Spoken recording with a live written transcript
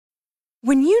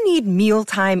When you need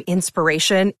mealtime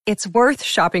inspiration, it's worth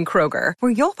shopping Kroger,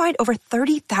 where you'll find over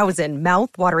 30,000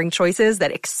 mouth-watering choices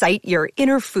that excite your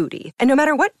inner foodie. And no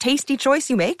matter what tasty choice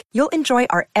you make, you'll enjoy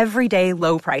our everyday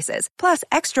low prices, plus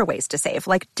extra ways to save,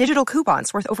 like digital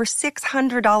coupons worth over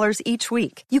 $600 each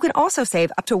week. You can also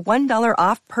save up to $1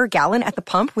 off per gallon at the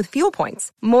pump with fuel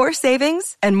points. More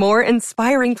savings and more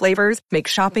inspiring flavors make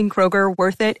shopping Kroger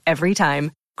worth it every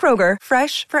time. Kroger,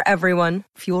 fresh for everyone.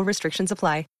 Fuel restrictions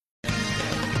apply.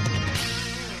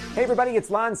 Hey everybody, it's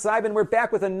Lon Seidman. We're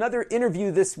back with another interview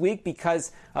this week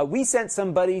because we sent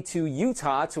somebody to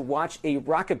Utah to watch a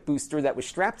rocket booster that was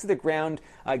strapped to the ground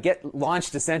get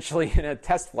launched essentially in a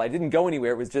test flight. It didn't go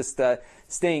anywhere. It was just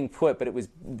staying put, but it was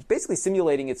basically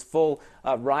simulating its full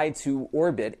ride to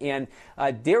orbit. And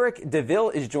Derek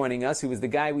DeVille is joining us, who was the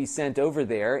guy we sent over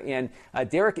there. And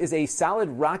Derek is a solid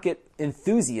rocket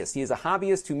enthusiast. He is a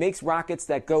hobbyist who makes rockets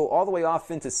that go all the way off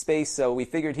into space, so we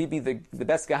figured he'd be the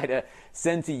best guy to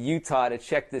send to Utah to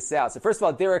check this out. So first of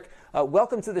all, Derek,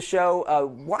 welcome to the show.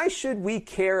 Why should we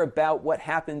care about what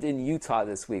happened in Utah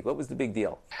this week? What was the big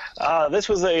deal? This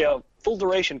was a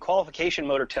full-duration qualification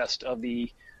motor test of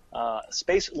the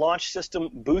Space Launch System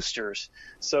boosters.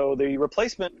 So the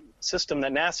replacement system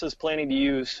that NASA is planning to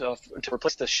use to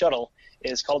replace the shuttle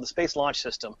is called the Space Launch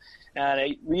System. And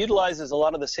it utilizes a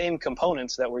lot of the same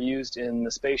components that were used in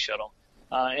the space shuttle,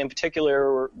 in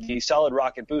particular the solid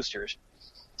rocket boosters.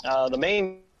 The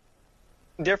main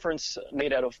difference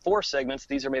made out of 4 segments.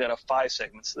 These are made out of 5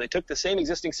 segments. So they took the same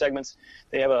existing segments.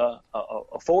 They have a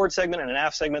forward segment and an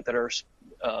aft segment that are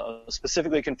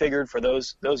specifically configured for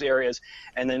those areas,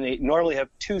 and then they normally have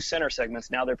 2 center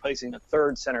segments. Now they're placing a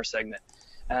 3rd center segment.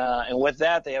 And with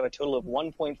that, they have a total of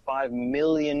 1.5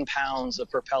 million pounds of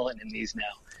propellant in these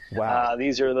now. Wow.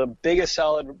 These are the biggest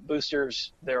solid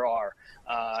boosters there are,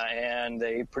 and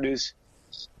they produce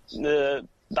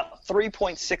about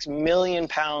 3.6 million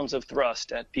pounds of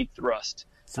thrust at peak thrust.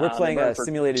 So we're playing a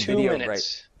simulated video, minutes.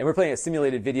 right? And we're playing a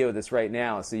simulated video of this right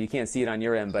now, so you can't see it on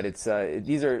your end. But it's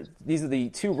these are the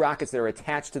 2 rockets that are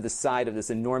attached to the side of this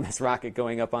enormous rocket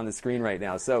going up on the screen right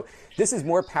now. So this is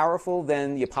more powerful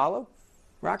than the Apollo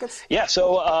rockets? Yeah.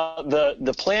 So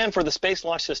the plan for the Space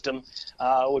Launch System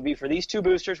would be for these 2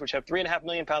 boosters, which have 3.5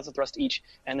 million pounds of thrust each,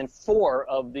 and then 4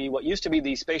 of the what used to be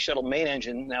the Space Shuttle main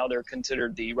engine. Now they're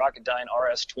considered the Rocketdyne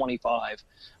RS-25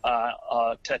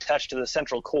 attached to the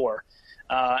central core.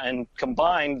 And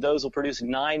combined, those will produce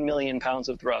 9 million pounds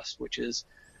of thrust, which is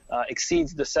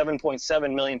exceeds the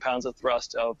 7.7 million pounds of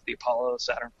thrust of the Apollo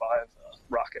Saturn V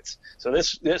rockets. So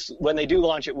this when they do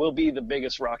launch, it will be the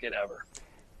biggest rocket ever.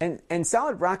 And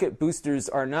solid rocket boosters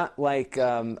are not like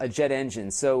a jet engine.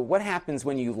 So what happens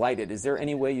when you light it? Is there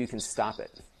any way you can stop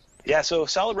it? Yeah, so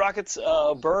solid rockets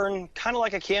burn kind of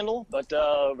like a candle, but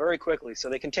very quickly. So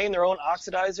they contain their own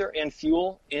oxidizer and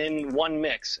fuel in one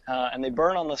mix, and they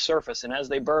burn on the surface. And as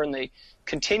they burn, they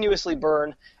continuously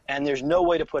burn, and there's no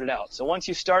way to put it out. So once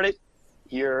you start it,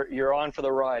 you're on for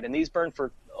the ride. And these burn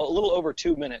for a little over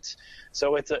 2 minutes.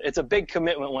 So it's a big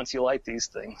commitment once you light these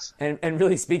things. And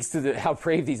really speaks to how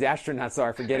brave these astronauts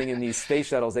are for getting in these space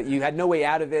shuttles, that you had no way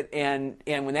out of it, and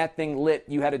when that thing lit,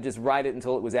 you had to just ride it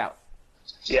until it was out.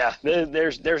 Yeah,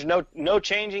 there's no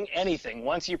changing anything.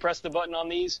 Once you press the button on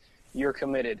these, you're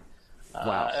committed.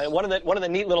 Wow. One of the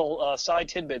neat little side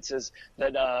tidbits is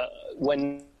that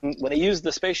when they used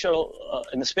the space shuttle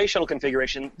in the space shuttle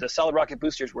configuration, the solid rocket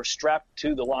boosters were strapped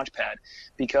to the launch pad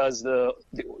because the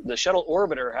shuttle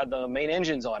orbiter had the main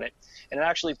engines on it, and it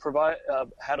actually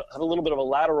had a little bit of a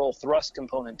lateral thrust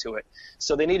component to it.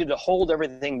 So they needed to hold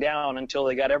everything down until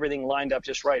they got everything lined up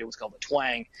just right. It was called the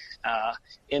twang.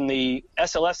 In the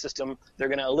SLS system, they're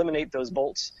going to eliminate those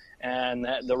bolts, and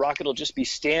the rocket will just be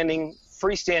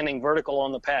freestanding vertical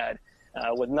on the pad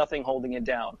with nothing holding it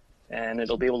down, and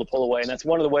it'll be able to pull away. And that's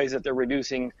one of the ways that they're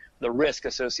reducing the risk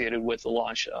associated with the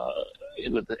launch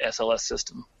with the SLS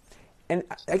system. And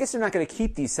I guess they're not going to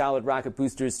keep these solid rocket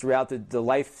boosters throughout the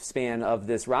lifespan of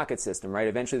this rocket system, right?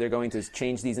 Eventually they're going to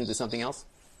change these into something else?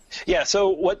 Yeah, so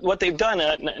what they've done,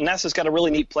 NASA's got a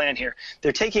really neat plan here.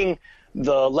 They're taking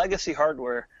the legacy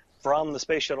hardware from the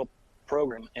Space Shuttle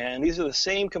program, and these are the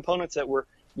same components that were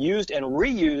used and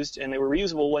reused, and they were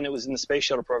reusable when it was in the Space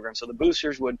Shuttle program. So the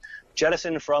boosters would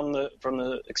jettison from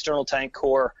the external tank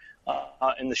core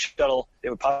in the shuttle. They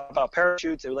would pop out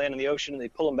parachutes, they would land in the ocean, and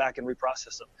they'd pull them back and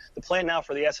reprocess them. The plan now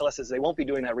for the SLS is they won't be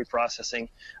doing that reprocessing.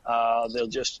 They'll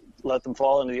just let them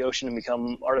fall into the ocean and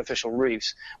become artificial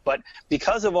reefs. But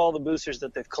because of all the boosters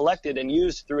that they've collected and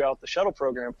used throughout the shuttle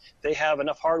program, they have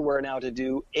enough hardware now to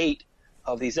do 8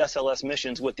 of these SLS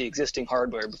missions with the existing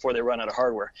hardware before they run out of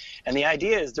hardware. And the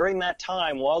idea is during that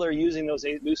time, while they're using those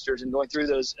 8 boosters and going through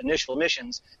those initial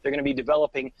missions, they're going to be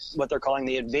developing what they're calling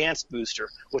the advanced booster,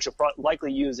 which will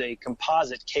likely use a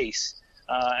composite case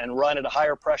and run at a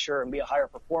higher pressure and be a higher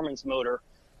performance motor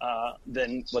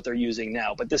than what they're using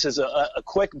now. But this is a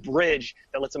quick bridge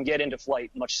that lets them get into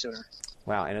flight much sooner.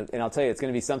 Wow, and I'll tell you, it's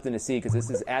going to be something to see because this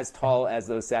is as tall as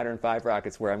those Saturn V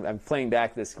rockets where I'm playing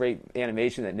back this great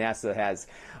animation that NASA has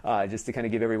just to kind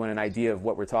of give everyone an idea of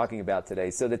what we're talking about today.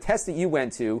 So the test that you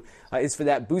went to is for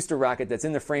that booster rocket that's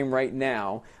in the frame right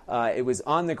now. It was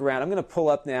on the ground. I'm going to pull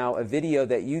up now a video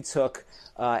that you took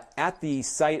at the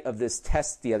site of this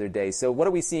test the other day. So what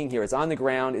are we seeing here? It's on the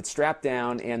ground, it's strapped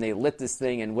down, and they lit this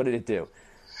thing, and what did it do?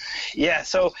 Yeah,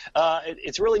 so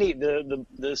it's really neat.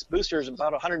 This booster is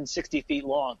about 160 feet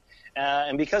long,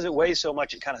 and because it weighs so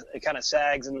much, it kind of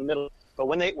sags in the middle. But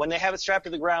when they have it strapped to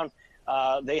the ground,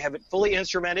 they have it fully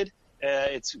instrumented.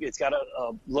 It's got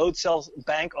a load cell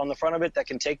bank on the front of it that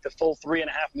can take the full 3.5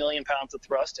 million pounds of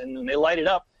thrust, and when they light it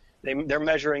up, they're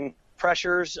measuring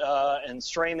pressures and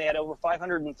strain. They had over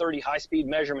 530 high-speed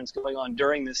measurements going on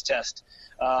during this test,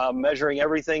 measuring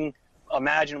everything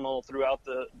imaginable throughout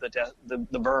the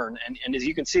burn. And as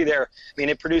you can see there, I mean,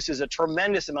 it produces a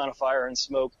tremendous amount of fire and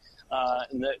smoke.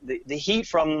 And the heat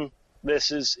from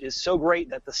this is so great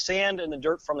that the sand and the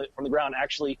dirt from the ground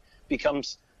actually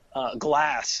becomes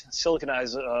glass,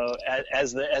 siliconized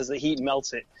as the heat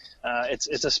melts it.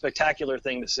 It's a spectacular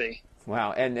thing to see.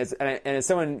 Wow, and as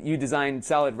someone, you designed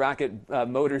solid rocket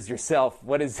motors yourself.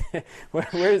 Where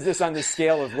is this on the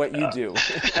scale of what you do?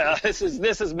 This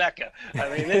is Mecca.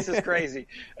 I mean, this is crazy.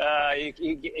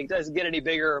 It doesn't get any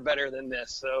bigger or better than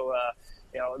this. So,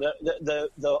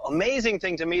 the amazing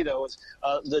thing to me though was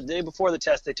the day before the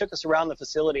test, they took us around the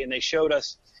facility and they showed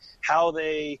us how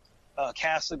they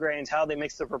cast the grains, how they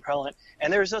mix the propellant,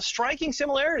 and there's a striking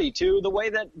similarity to the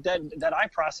way that I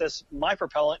process my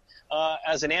propellant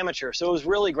as an amateur. So it was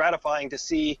really gratifying to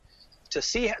see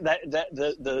that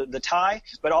the tie,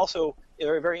 but also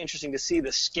very, very interesting to see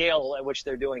the scale at which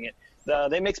they're doing it.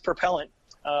 They mix propellant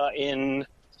in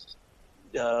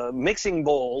mixing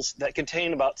bowls that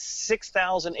contain about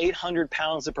 6,800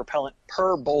 pounds of propellant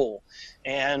per bowl,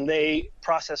 and they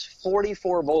process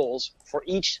 44 bowls for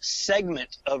each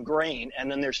segment of grain, and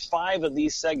then there's 5 of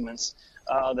these segments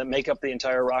that make up the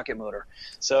entire rocket motor.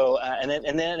 So and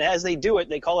then as they do it,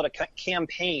 they call it a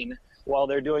campaign while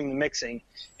they're doing the mixing,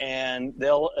 and they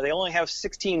only have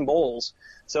 16 bowls.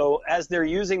 So as they're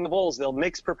using the bowls, they'll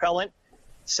mix propellant,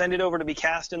 send it over to be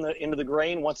cast into the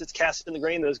grain. Once it's cast in the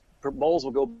grain, those bowls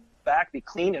will go back, be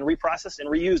cleaned and reprocessed and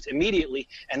reused immediately,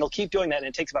 and they'll keep doing that, and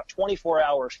it takes about 24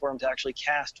 hours for them to actually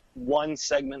cast one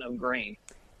segment of grain.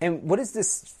 And what does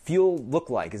this fuel look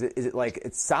like? Is it like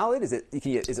it's solid? Is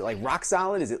it like rock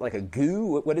solid? Is it like a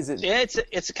goo? What is it?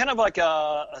 It's kind of like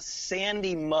a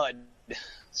sandy mud.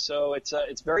 So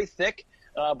it's very thick.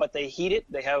 But they heat it.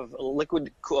 They have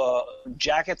liquid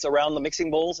jackets around the mixing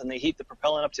bowls, and they heat the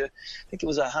propellant up to, I think it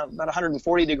was about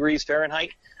 140 degrees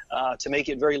Fahrenheit to make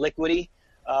it very liquidy.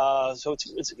 So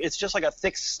it's just like a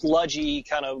thick, sludgy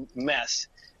kind of mess.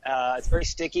 It's very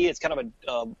sticky. It's kind of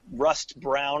a rust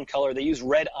brown color. They use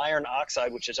red iron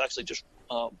oxide, which is actually just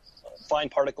fine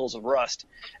particles of rust,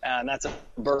 and that's a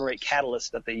burn rate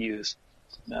catalyst that they use.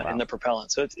 In the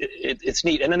propellant. So it's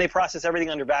neat. And then they process everything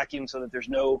under vacuum so that there's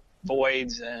no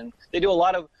voids, and they do a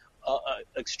lot of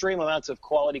extreme amounts of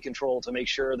quality control to make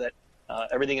sure that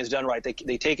everything is done right.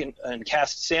 They take and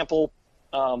cast sample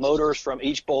motors from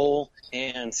each bowl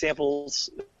and samples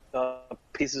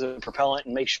pieces of propellant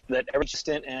and make sure that everything's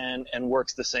consistent and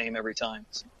works the same every time.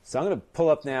 So I'm going to pull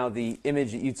up now the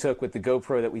image that you took with the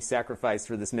GoPro that we sacrificed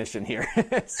for this mission here.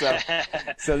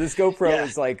 so this GoPro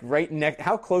is like right next.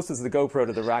 How close is the GoPro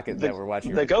to the rocket that we're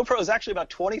watching? The GoPro is actually about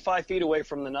 25 feet away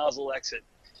from the nozzle exit.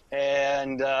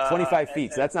 And 25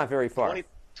 feet, so that's not very far.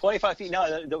 25 feet.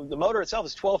 No, the motor itself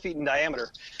is 12 feet in diameter.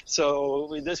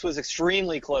 So this was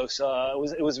extremely close.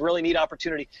 It was a really neat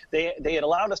opportunity. They had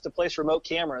allowed us to place remote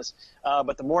cameras,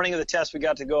 but the morning of the test, we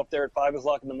got to go up there at 5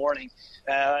 o'clock in the morning,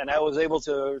 and I was able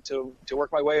to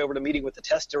work my way over to meeting with the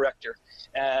test director,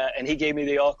 and he gave me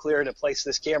the all clear to place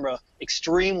this camera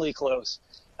extremely close,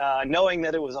 knowing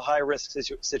that it was a high risk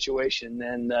situation,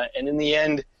 and in the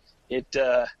end,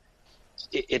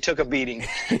 it took a beating.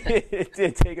 It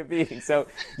did take a beating. So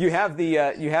you have the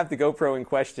GoPro in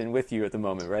question with you at the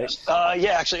moment, right?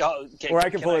 Yeah, actually. Or I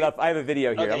can pull it up. I have a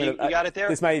video here. Okay, you got it there?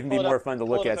 This might even be more fun to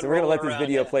look at. So we're going to let this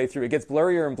video play through. It gets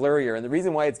blurrier and blurrier, and the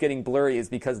reason why it's getting blurry is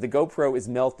because the GoPro is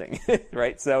melting,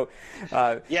 right? So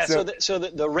so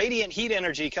the radiant heat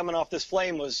energy coming off this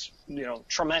flame was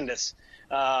tremendous.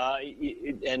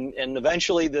 and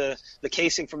eventually the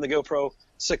casing from the GoPro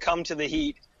succumbed to the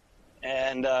heat,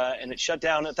 and it shut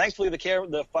down. And thankfully,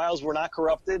 the files were not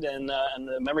corrupted, and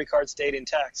the memory card stayed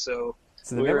intact. So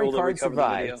the memory card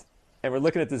survived. And we're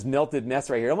looking at this melted mess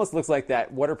right here. It almost looks like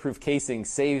that waterproof casing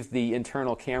saved the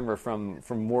internal camera from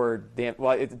more damage.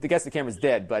 Well, I guess the camera's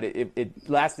dead, but it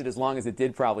lasted as long as it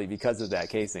did probably because of that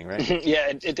casing, right? Yeah,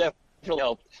 it definitely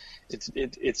helped.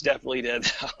 It's definitely dead.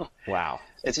 Wow.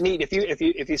 It's neat.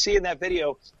 If you see in that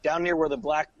video down near where the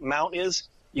black mount is,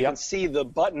 you can see the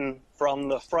button from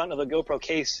the front of the GoPro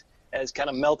case has kind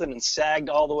of melted and sagged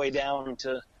all the way down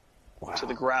to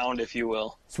the ground, if you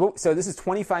will. So this is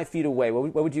 25 feet away.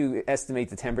 What would you estimate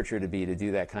the temperature to be to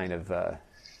do that kind of,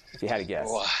 if you had to guess?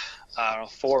 I don't know,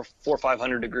 400 or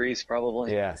 500 degrees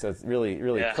probably. Yeah, so it's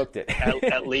really cooked it.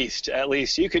 at least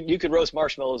you could roast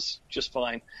marshmallows just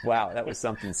fine. Wow, that was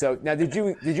something. So now, did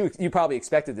you probably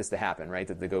expected this to happen, right?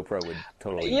 That the GoPro would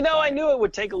totally. I knew it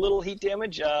would take a little heat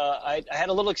damage. I had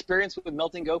a little experience with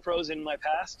melting GoPros in my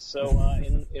past. So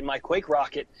in my Quake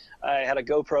rocket, I had a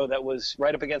GoPro that was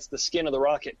right up against the skin of the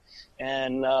rocket,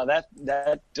 and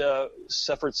that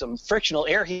suffered some frictional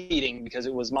air heating because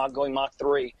it was going Mach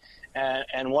 3.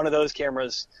 And one of those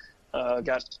cameras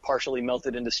got partially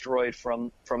melted and destroyed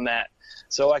from that.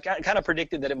 So I kind of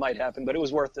predicted that it might happen, but it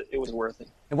was worth it. It was worth it.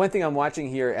 And one thing I'm watching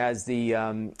here as the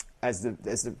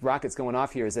rocket's going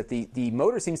off here is that the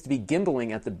motor seems to be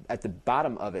gimbaling at the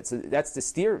bottom of it. So that's to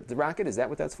steer the rocket. Is that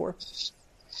what that's for?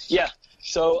 Yeah.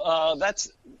 So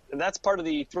that's part of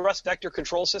the thrust vector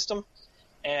control system,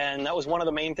 and that was one of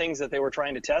the main things that they were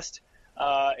trying to test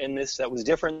in this. That was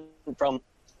different from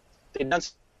they'd done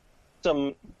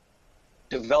some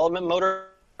development motor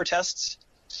tests.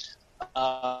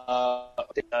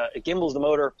 It gimbals the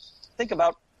motor, I think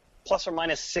about plus or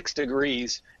minus 6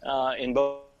 degrees in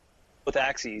both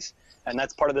axes, and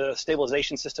that's part of the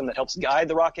stabilization system that helps guide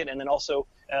the rocket. And then also,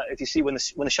 if you see when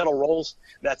the shuttle rolls,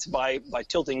 that's by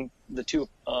tilting the two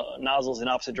nozzles in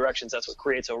opposite directions. That's what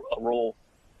creates a roll.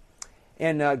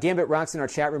 And Gambit Rocks in our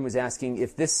chat room was asking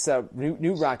if this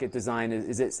new rocket design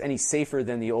is it any safer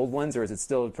than the old ones, or is it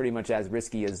still pretty much as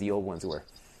risky as the old ones were?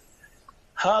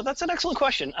 That's an excellent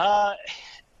question. I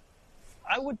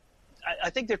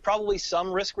think there's probably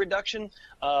some risk reduction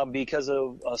because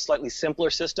of a slightly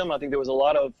simpler system. I think there was a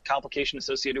lot of complication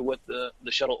associated with the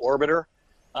shuttle orbiter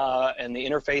and the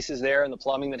interfaces there and the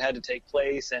plumbing that had to take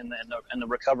place and the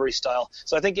recovery style.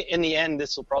 So I think in the end,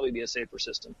 this will probably be a safer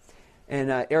system. And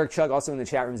Eric Chug also in the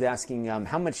chat room is asking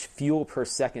how much fuel per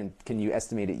second can you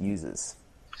estimate it uses?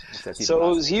 So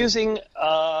it was using,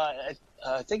 I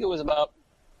think it was about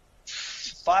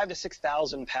 5,000 to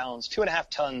 6,000 pounds, 2.5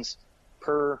 tons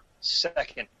per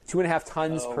second. 2.5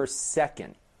 tons per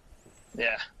second.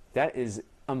 Yeah. That is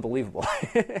unbelievable.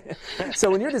 So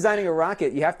when you're designing a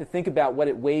rocket, you have to think about what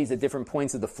it weighs at different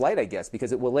points of the flight, I guess,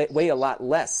 because it will weigh a lot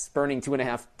less burning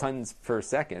 2.5 tons per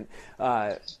second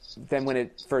than when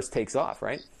it first takes off,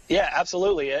 right? Yeah,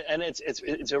 absolutely. And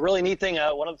it's a really neat thing.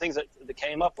 One of the things that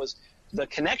came up was the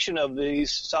connection of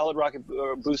these solid rocket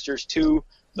boosters to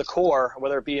the core,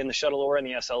 whether it be in the shuttle or in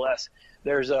the SLS.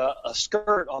 There's a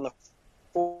skirt on the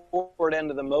forward end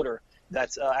of the motor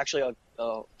that's actually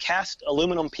a cast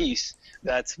aluminum piece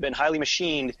that's been highly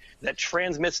machined that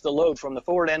transmits the load from the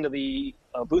forward end of the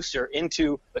booster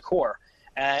into the core.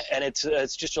 And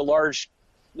it's just a large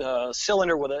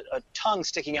cylinder with a tongue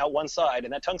sticking out one side,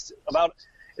 and that tongue's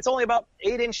it's only about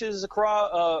 8 inches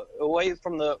across away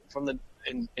from the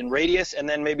in radius, and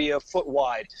then maybe a foot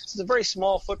wide. So it's a very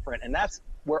small footprint, and that's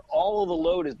where all of the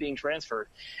load is being transferred.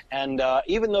 And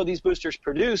even though these boosters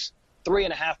produce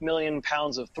 3.5 million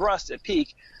pounds of thrust at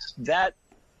peak, that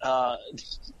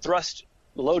thrust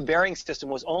load-bearing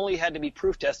system had to be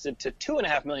proof tested to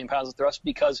 2.5 million pounds of thrust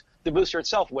because the booster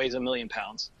itself weighs 1 million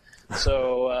pounds.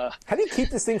 So how do you keep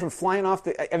this thing from flying off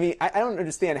I mean, I don't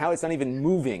understand how it's not even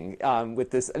moving with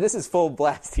this. This is full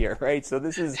blast here, right? So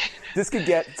this could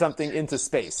get something into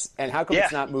space, and how come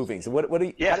it's not moving? So how do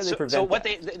they prevent so what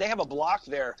that? they have a block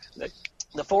there.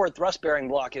 The forward thrust bearing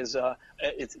block is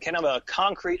it's kind of a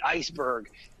concrete iceberg.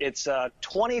 It's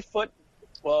 20 foot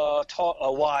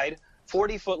wide,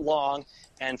 40 foot long,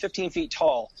 and 15 feet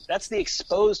tall. That's the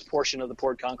exposed portion of the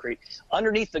poured concrete.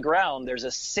 Underneath the ground, there's a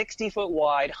 60 foot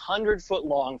wide, 100 foot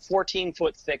long, 14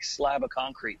 foot thick slab of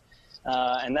concrete.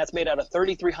 And that's made out of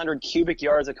 3,300 cubic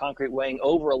yards of concrete weighing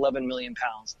over 11 million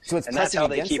pounds. So it's and that's how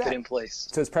they keep that? it in place.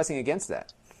 So it's pressing against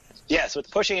that? Yeah, so it's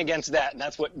pushing against that, and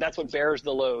that's what bears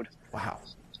the load. Wow.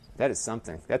 That is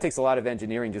something. That takes a lot of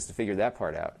engineering just to figure that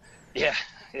part out. Yeah.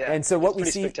 And so what we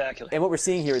see, spectacular. and what we're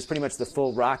seeing here is pretty much the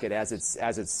full rocket as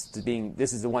it's being.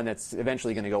 This is the one that's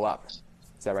eventually going to go up.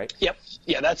 Is that right? Yep.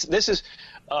 Yeah,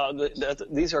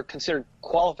 these are considered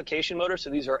qualification motors, so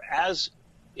these are as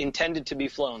intended to be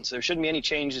flown. So there shouldn't be any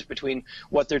changes between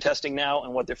what they're testing now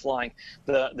and what they're flying.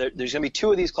 There's going to be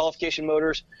 2 of these qualification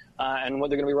motors, and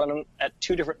what they're going to be running at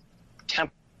 2 different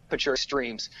temperature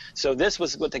extremes. So this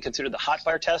was what they considered the hot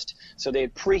fire test. So they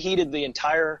had preheated the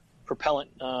entire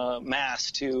propellant mass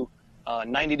to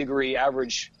 90-degree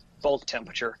average bulk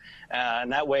temperature,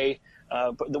 and that way,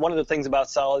 one of the things about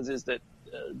solids is that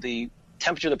the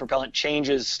temperature of the propellant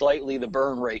changes slightly the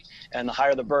burn rate, and the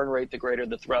higher the burn rate, the greater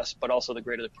the thrust, but also the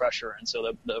greater the pressure, and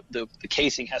so the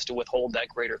casing has to withhold that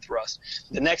greater thrust.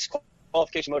 The next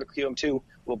qualification motor, QM2,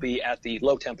 will be at the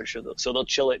low temperature, so they'll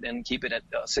chill it and keep it at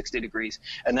 60 degrees,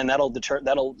 and then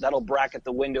that'll bracket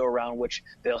the window around which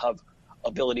they'll have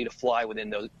ability to fly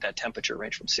within that temperature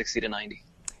range from 60 to 90.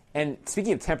 And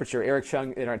speaking of temperature, Eric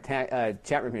Chung in our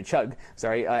chat room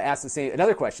here, asked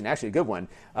another question, actually a good one.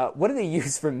 What do they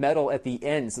use for metal at the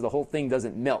end so the whole thing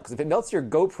doesn't melt? Because if it melts your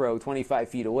GoPro 25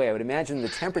 feet away, I would imagine the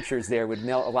temperatures there would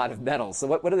melt a lot of metal. So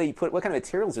what do they put? What kind of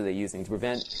materials are they using to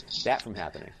prevent that from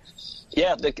happening?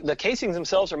 Yeah, the casings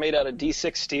themselves are made out of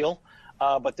D6 steel.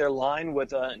 But they're lined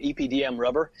with an EPDM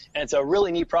rubber, and it's a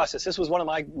really neat process. This was one of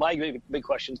my big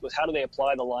questions, was how do they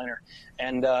apply the liner?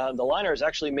 And the liner is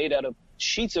actually made out of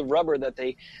sheets of rubber that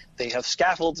they have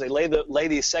scaffolds. They lay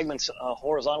these segments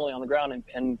horizontally on the ground,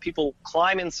 and people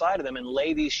climb inside of them and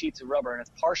lay these sheets of rubber, and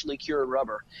it's partially cured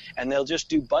rubber. And they'll just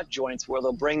do butt joints where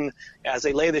they'll bring, as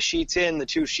they lay the sheets in, the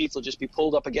 2 sheets will just be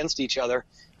pulled up against each other,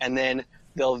 and then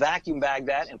they'll vacuum bag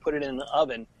that and put it in the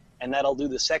oven. And that'll do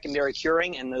the secondary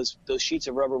curing, and those sheets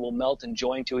of rubber will melt and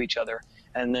join to each other.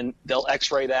 And then they'll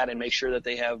X-ray that and make sure that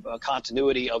they have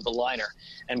continuity of the liner.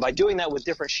 And by doing that with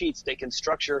different sheets, they can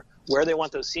structure where they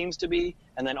want those seams to be,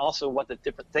 and then also what the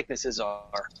different thicknesses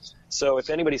are. So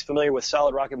if anybody's familiar with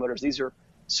solid rocket motors, these are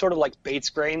sort of like Bates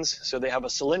grains. So they have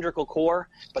a cylindrical core,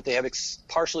 but they have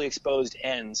partially exposed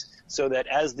ends, so that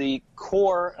as the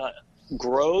core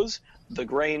grows, the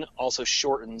grain also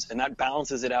shortens, and that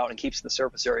balances it out and keeps the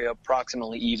surface area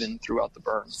approximately even throughout the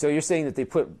burn. So you're saying that they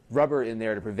put rubber in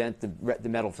there to prevent the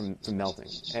metal from melting?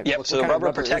 Yep, so the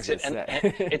rubber protects it. And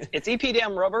it's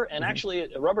EPDM rubber, and actually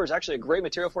rubber is actually a great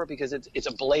material for it because it's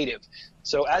ablative.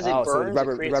 So as it burns, it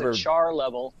creates a char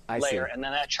level layer, and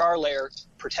then that char layer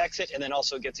protects it and then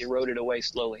also gets eroded away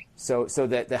slowly. So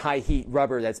that the high heat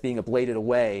rubber that's being ablated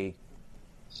away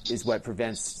is what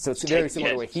prevents. So it's very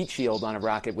similar to a heat shield on a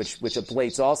rocket, which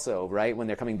ablates also, right, when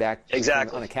they're coming back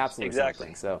on a capsule or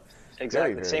something. So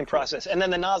exactly, very same cool process. And then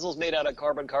the nozzle's made out of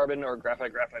carbon or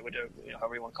graphite,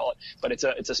 however you want to call it. But it's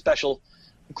a special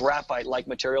graphite-like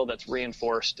material that's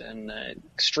reinforced and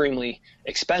extremely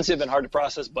expensive and hard to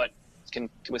process, but can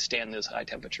withstand those high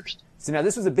temperatures. So now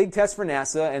this was a big test for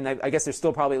NASA, and I guess they're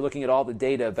still probably looking at all the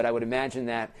data, but I would imagine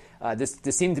that this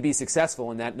seemed to be successful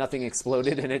in that nothing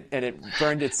exploded and it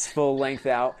burned its full length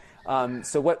out.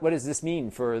 So what does this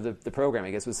mean for the program?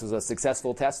 I guess this was a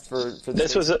successful test for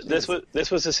this was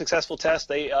a successful test.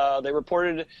 They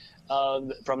reported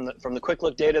from the quick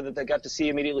look data that they got to see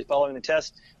immediately following the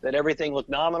test that everything looked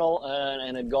nominal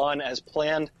and had gone as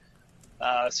planned.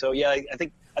 So yeah,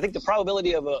 I think the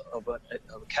probability of a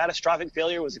catastrophic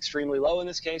failure was extremely low in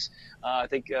this case. I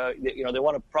think they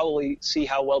want to probably see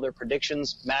how well their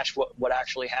predictions match what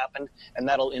actually happened, and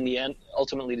that'll in the end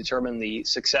ultimately determine the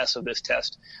success of this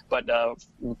test. But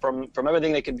from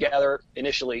everything they could gather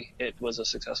initially, it was a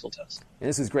successful test. And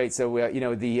this is great. So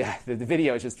the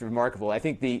video is just remarkable. I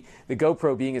think the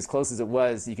GoPro being as close as it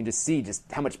was, you can just see just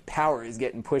how much power is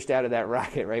getting pushed out of that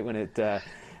rocket right when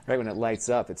it lights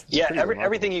up. It's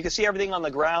everything. You can see everything on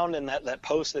the ground, and that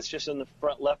post that's just in the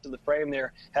front left of the frame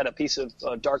there had a piece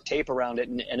of dark tape around it,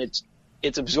 and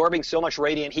it's absorbing so much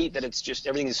radiant heat that it's just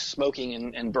everything is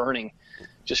smoking and burning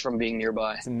just from being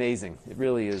nearby. It's amazing. It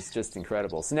really is just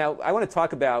incredible. So now I want to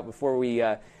talk about, before we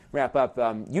wrap up,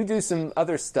 you do some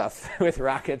other stuff with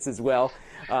rockets as well.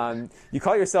 You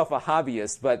call yourself a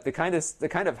hobbyist, but the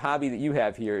kind of hobby that you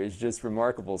have here is just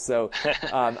remarkable. So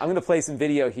I'm going to play some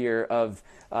video here of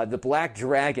the Black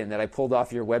Dragon that I pulled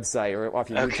off your website or off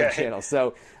your YouTube channel.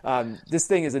 So this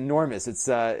thing is enormous. It's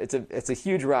a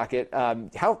huge rocket.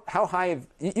 How high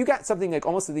you got something like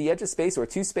almost to the edge of space or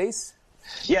to space?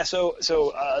 Yeah, so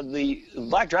the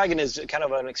Black Dragon is kind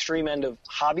of an extreme end of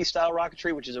hobby-style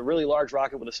rocketry, which is a really large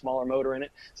rocket with a smaller motor in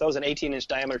it. So that was an 18-inch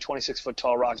diameter,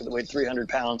 26-foot-tall rocket that weighed 300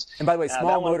 pounds. And by the way,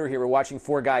 small motor here, we're watching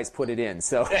 4 guys put it in.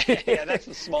 So yeah, that's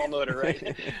the small motor,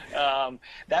 right?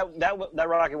 That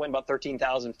rocket went about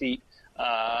 13,000 feet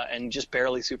and just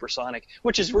barely supersonic,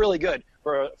 which is really good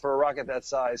for a rocket that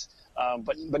size,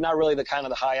 but not really the kind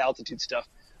of the high-altitude stuff.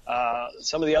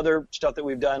 Some of the other stuff that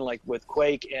we've done, like with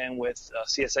Quake and with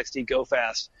CSXT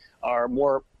GoFast, are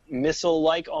more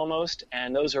missile-like almost,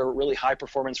 and those are really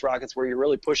high-performance rockets where you're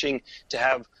really pushing to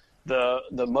have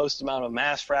the most amount of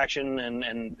mass fraction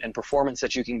and performance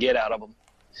that you can get out of them.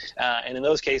 And in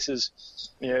those cases,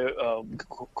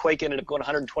 Quake ended up going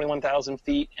 121,000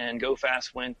 feet, and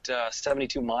GoFast went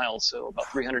 72 miles, so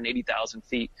about 380,000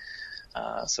 feet.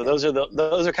 So those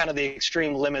are kind of the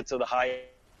extreme limits of the high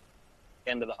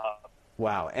end of the hub.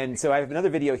 Wow. And so I have another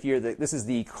video here. This is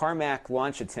the Carmack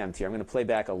launch attempt here. I'm going to play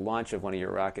back a launch of one of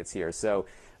your rockets here. So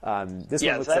this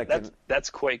one looks that's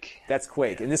Quake. That's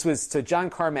Quake. Yeah. And this was, so John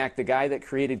Carmack, the guy that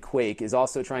created Quake, is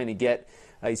also trying to get,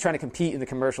 he's trying to compete in the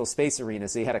commercial space arena.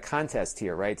 So he had a contest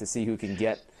here, right, to see who can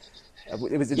get, the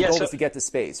goal was to get to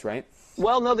space, right?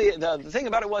 Well, no, the thing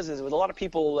about it was with a lot of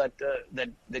people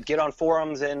that get on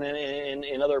forums and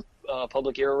in other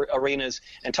public arenas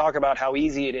and talk about how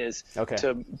easy it is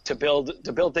to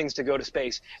build things to go to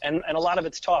space, and a lot of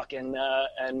it's talk,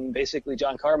 and basically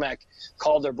John Carmack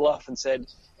called their bluff and said,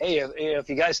 hey, if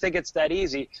you guys think it's that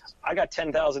easy, I got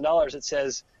 $10,000 that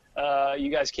says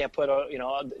you guys can't put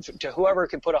to whoever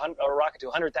can put a rocket to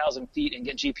 100,000 feet and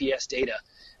get GPS data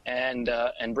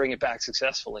and bring it back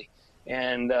successfully.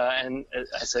 And I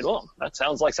said, well, that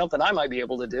sounds like something I might be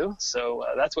able to do. So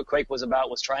that's what Quake was about,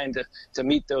 was trying to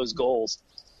meet those goals.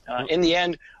 In the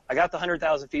end, I got the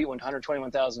 100,000 feet, went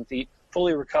 121,000 feet,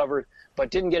 fully recovered,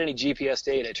 but didn't get any GPS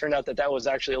data. It turned out that was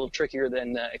actually a little trickier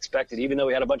than expected. Even though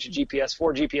we had a bunch of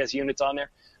four GPS units on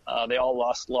there, they all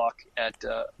lost lock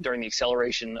during the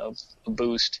acceleration of a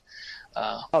boost.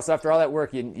 So after all that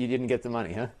work, you didn't get the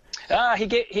money, huh?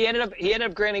 He ended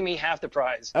up granting me half the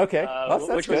prize. Okay, that's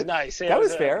which good. Was nice. That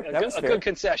was fair. That was a good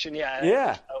concession.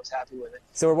 Yeah. I was happy with it.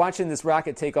 So we're watching this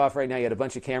rocket take off right now. You had a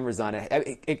bunch of cameras on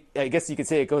it. I guess you could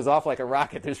say it goes off like a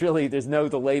rocket. There's no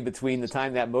delay between the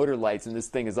time that motor lights and this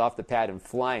thing is off the pad and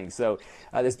flying. So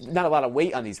there's not a lot of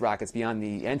weight on these rockets beyond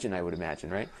the engine, I would imagine,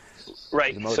 right?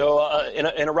 Right. So in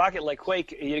a rocket like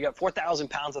Quake, you got 4,000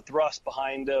 pounds of thrust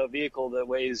behind a vehicle that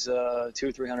weighs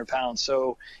 200-300 pounds.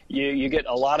 So you get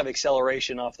a lot of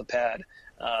acceleration off the pad,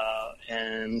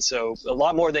 and so a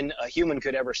lot more than a human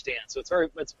could ever stand. So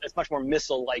it's much more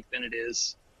missile-like than it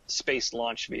is space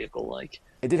launch vehicle-like.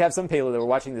 It did have some payload. We're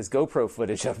watching this GoPro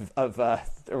footage of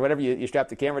or whatever you strap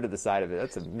the camera to the side of it.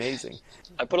 That's amazing.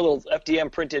 I put a little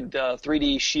FDM printed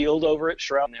 3D shield over it,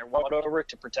 shroud there, one over it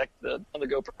to protect the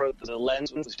GoPro. The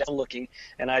lens was down looking,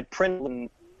 and I'd printed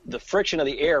the friction of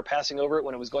the air passing over it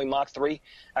when it was going Mach 3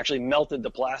 actually melted the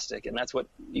plastic, and that's what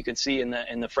you can see in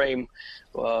the frame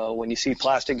when you see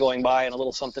plastic going by and a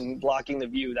little something blocking the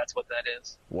view. That's what that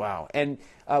is. Wow. And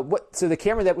so the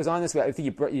camera that was on this, I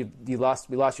think we lost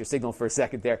your signal for a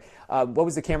second there. What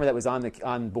was the camera that was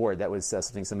on board? That was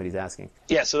something somebody's asking.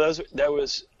 Yeah. So there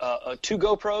was 2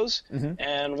 GoPros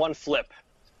and 1 flip.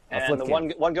 And the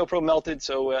one GoPro melted,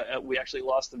 so we actually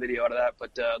lost the video out of that.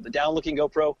 But the down-looking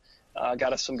GoPro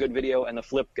got us some good video, and the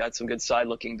flip got some good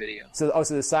side-looking video. So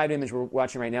the side image we're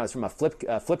watching right now is from a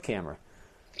flip camera.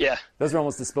 Yeah. Those are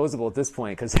almost disposable at this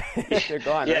point because they're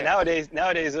gone. Yeah, right?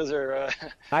 nowadays those are...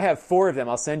 I have 4 of them.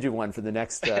 I'll send you one for the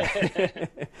next... I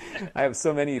have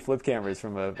so many flip cameras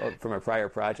from a prior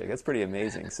project. That's pretty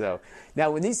amazing. So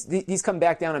now when these come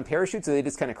back down on parachutes, or they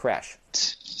just kind of crash?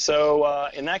 So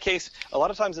in that case, a lot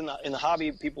of times in the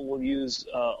hobby, people will use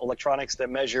electronics that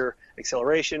measure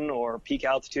acceleration or peak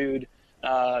altitude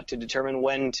to determine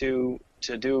when to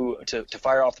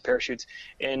fire off the parachutes.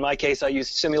 In my case, I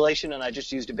used simulation, and I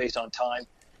just used it based on time,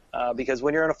 because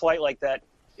when you're in a flight like that,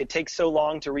 it takes so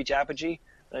long to reach apogee.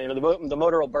 The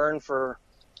motor will burn for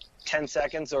 10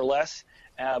 seconds or less,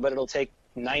 but it'll take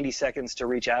 90 seconds to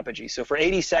reach apogee. So for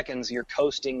 80 seconds, you're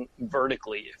coasting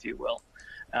vertically, if you will.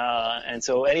 And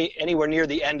so anywhere near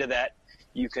the end of that,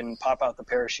 you can pop out the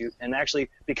parachute. And actually,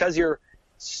 because you're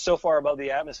so far above the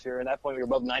atmosphere, at that point you're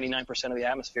above 99% of the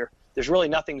atmosphere, there's really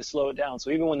nothing to slow it down. So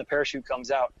even when the parachute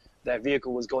comes out, that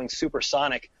vehicle was going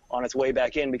supersonic on its way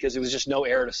back in because there was just no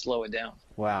air to slow it down.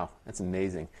 Wow, that's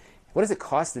amazing. What does it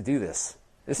cost to do this?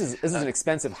 This is an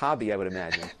expensive hobby, I would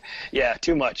imagine. Yeah,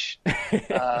 too much.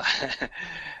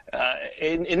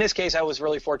 In this case, I was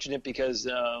really fortunate because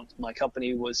my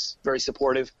company was very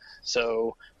supportive.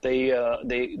 So they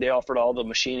offered all the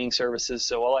machining services.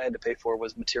 So all I had to pay for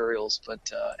was materials,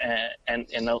 but and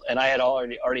I had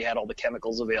already had all the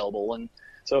chemicals available, and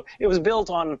so it was built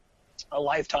on a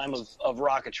lifetime of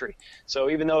rocketry.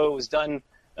 So even though it was done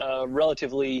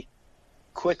relatively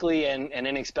quickly and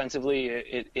inexpensively,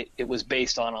 it was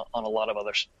based on a lot of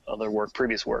other work,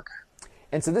 previous work.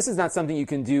 And so this is not something you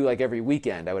can do like every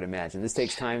weekend, I would imagine. This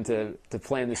takes time to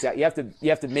plan this out. You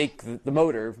have to make the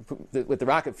motor with the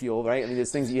rocket fuel, right? I mean,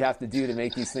 there's things that you have to do to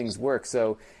make these things work.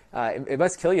 So it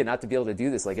must kill you not to be able to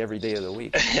do this like every day of the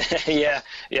week. Yeah.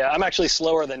 I'm actually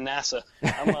slower than NASA.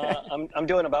 I'm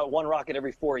doing about one rocket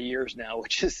every 4 years now,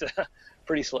 which is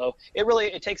pretty slow.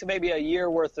 It takes maybe a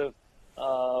year worth of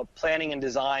planning and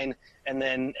design, and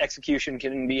then execution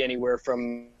can be anywhere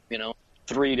from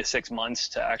 3 to 6 months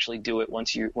to actually do it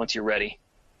once you're ready.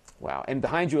 Wow. And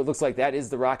behind you, it looks like that is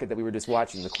the rocket that we were just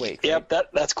watching, the Quake. Right?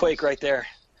 Yep, that's Quake right there.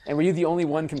 And were you the only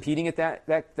one competing at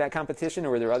that competition,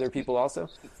 or were there other people also?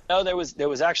 No, there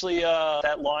was actually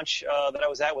that launch that I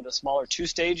was at with a smaller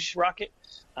 2-stage rocket.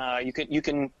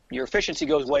 Your efficiency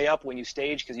goes way up when you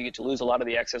stage because you get to lose a lot of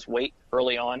the excess weight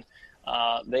early on.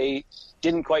 They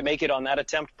didn't quite make it on that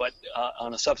attempt, but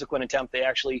on a subsequent attempt, they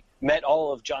actually met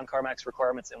all of John Carmack's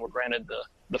requirements and were granted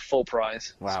the full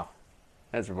prize. Wow,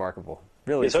 that's remarkable.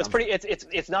 Really? So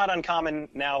it's not uncommon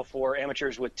now for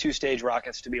amateurs with 2-stage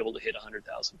rockets to be able to hit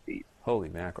 100,000 feet. Holy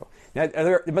mackerel! Now,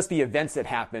 there must be events that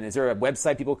happen. Is there a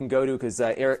website people can go to? Because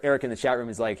Eric in the chat room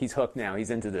is like, he's hooked now. He's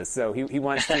into this, so he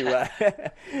wants to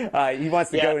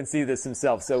go and see this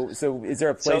himself. So is there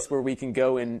a place where we can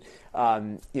go and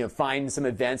find some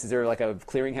events? Is there like a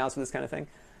clearinghouse for this kind of thing?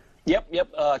 Yep.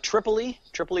 Tripoli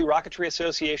Rocketry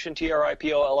Association,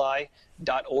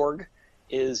 TRIPOLI.org.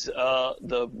 is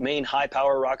the main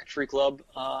high-power rocketry club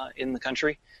in the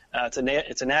country.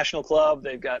 It's a national club.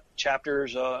 They've got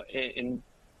chapters in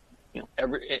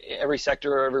every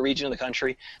sector or every region of the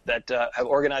country that have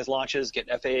organized launches, get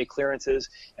FAA clearances,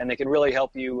 and they can really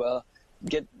help you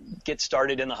get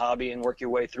started in the hobby and work your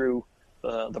way through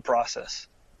the process.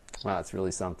 Wow, that's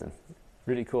really something.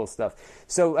 Really cool stuff.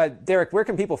 So, Derek, where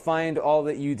can people find all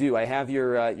that you do? I have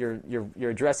your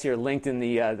address here linked in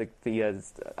the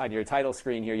on your title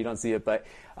screen here. You don't see it, but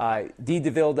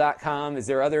ddeville.com. Is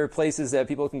there other places that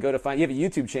people can go to find? You have a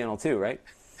YouTube channel too, right?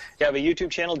 Yeah, I have a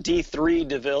YouTube channel. D3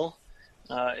 DeVille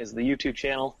is the YouTube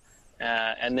channel.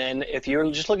 And then if you're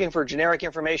just looking for generic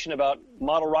information about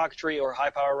model rocketry or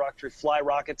high power rocketry,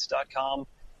 flyrockets.com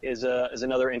is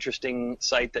another interesting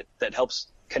site that helps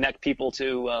connect people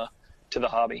to the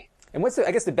hobby. And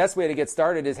I guess the best way to get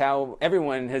started is how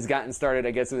everyone has gotten started,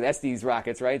 I guess, with Estes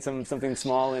rockets, right? Something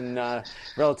small and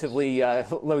relatively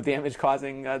low damage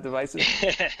causing devices.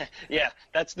 Yeah,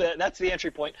 that's the entry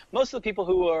point. Most of the people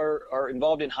who are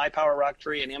involved in high power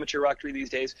rocketry and amateur rocketry these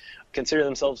days consider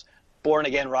themselves born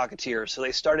again rocketeers. So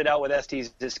they started out with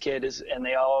Estes as kids, and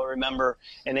they all remember,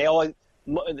 and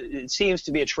it seems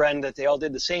to be a trend that they all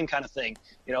did the same kind of thing.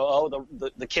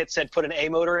 The kit said put an A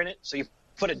motor in it, so you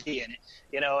put a D in it,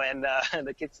 and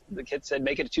the kid said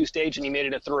make it a 2-stage, and he made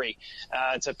it a 3.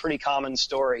 It's a pretty common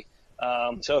story.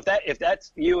 So if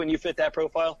that's you and you fit that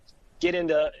profile, get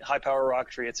into high power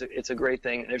rocketry. It's a great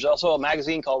thing. There's also a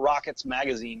magazine called Rockets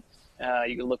Magazine.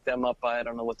 You can look them up. I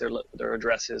don't know what their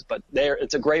address is, but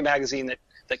it's a great magazine that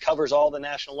covers all the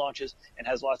national launches and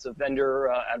has lots of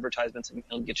vendor advertisements, and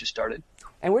it'll get you started.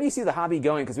 And where do you see the hobby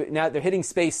going? Because now they're hitting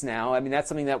space now. I mean, that's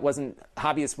something that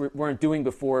hobbyists weren't doing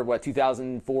before,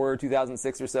 2004,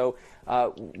 2006 or so.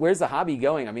 Where's the hobby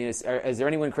going? I mean, is there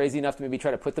anyone crazy enough to maybe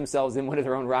try to put themselves in one of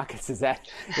their own rockets? Is that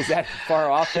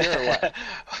far off here or what?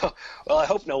 Well, I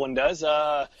hope no one does.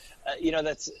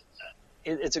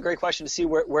 It's a great question to see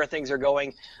where things are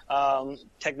going.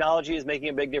 Technology is making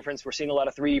a big difference. We're seeing a lot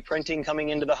of 3D printing coming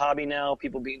into the hobby now,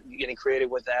 people getting creative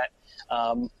with that.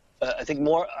 I think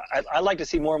I'd like to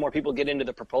see more and more people get into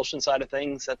the propulsion side of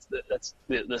things. That's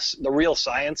the real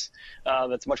science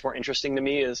that's much more interesting to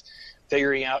me, is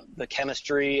figuring out the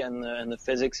chemistry and the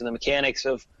physics and the mechanics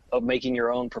of making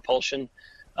your own propulsion.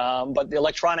 But the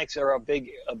electronics are a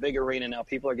big arena now.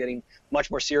 People are getting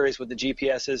much more serious with the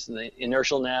GPSs and the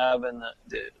inertial nav and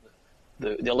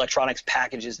the electronics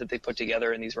packages that they put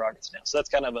together in these rockets now. So that's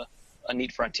kind of a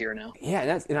neat frontier now.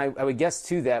 Yeah, and I would guess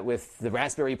too that with the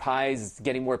Raspberry Pis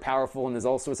getting more powerful, and there's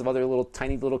all sorts of other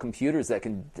tiny little computers that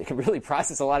can really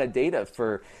process a lot of data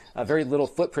for a very little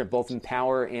footprint, both in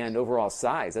power and overall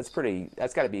size. That's got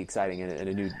to be exciting in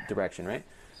a new direction, right?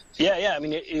 Yeah. I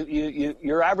mean,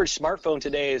 your average smartphone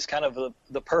today is kind of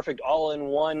the perfect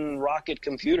all-in-one rocket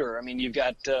computer. I mean, you've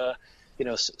got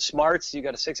smarts. You've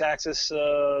got a 6-axis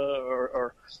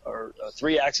or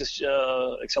 3-axis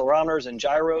accelerometers and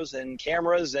gyros and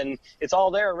cameras, and it's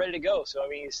all there, ready to go. So I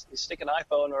mean, you stick an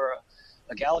iPhone or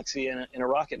a Galaxy in a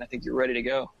rocket, and I think you're ready to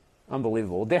go.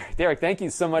 Unbelievable. Well, Derek, thank you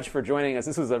so much for joining us.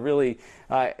 This was a really,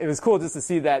 it was cool just to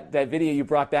see that video you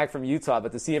brought back from Utah,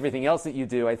 but to see everything else that you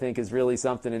do, I think, is really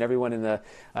something. And everyone in the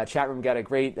chat room got a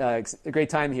great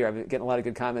time here. I'm getting a lot of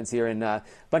good comments here, and a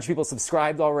bunch of people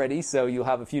subscribed already, so you'll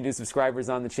have a few new subscribers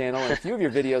on the channel, and a few of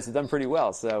your videos have done pretty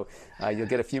well, so you'll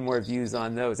get a few more views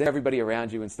on those. And everybody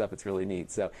around you and stuff, it's really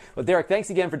neat. So, well, Derek, thanks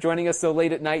again for joining us so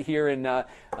late at night here, and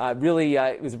really,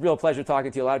 it was a real pleasure talking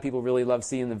to you. A lot of people really love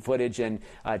seeing the footage, and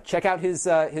check out his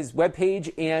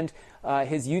webpage and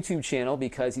his YouTube channel,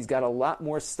 because he's got a lot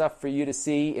more stuff for you to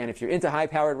see. And if you're into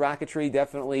high-powered rocketry,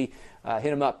 definitely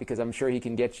hit him up, because I'm sure he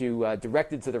can get you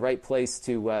directed to the right place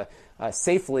to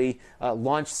safely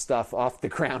launch stuff off the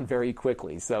ground very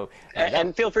quickly. So,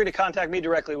 and feel free to contact me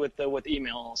directly with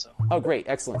email also. Oh, great.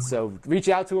 Excellent. So reach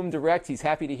out to him direct. He's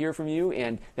happy to hear from you.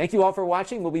 And thank you all for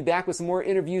watching. We'll be back with some more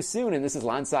interviews soon. And this is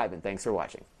Lon Seidman. Thanks for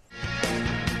watching.